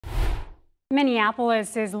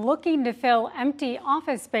Minneapolis is looking to fill empty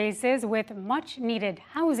office spaces with much needed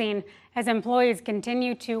housing as employees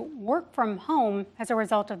continue to work from home as a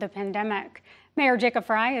result of the pandemic. Mayor Jacob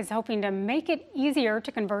Frey is hoping to make it easier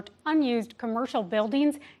to convert unused commercial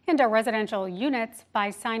buildings into residential units by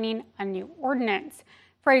signing a new ordinance.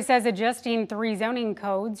 Frey says adjusting 3 zoning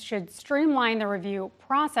codes should streamline the review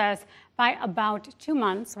process by about 2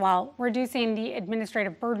 months while reducing the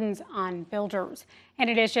administrative burdens on builders. In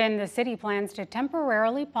addition, the city plans to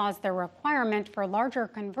temporarily pause the requirement for larger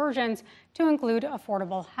conversions to include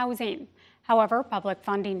affordable housing. However, public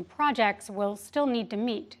funding projects will still need to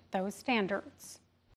meet those standards.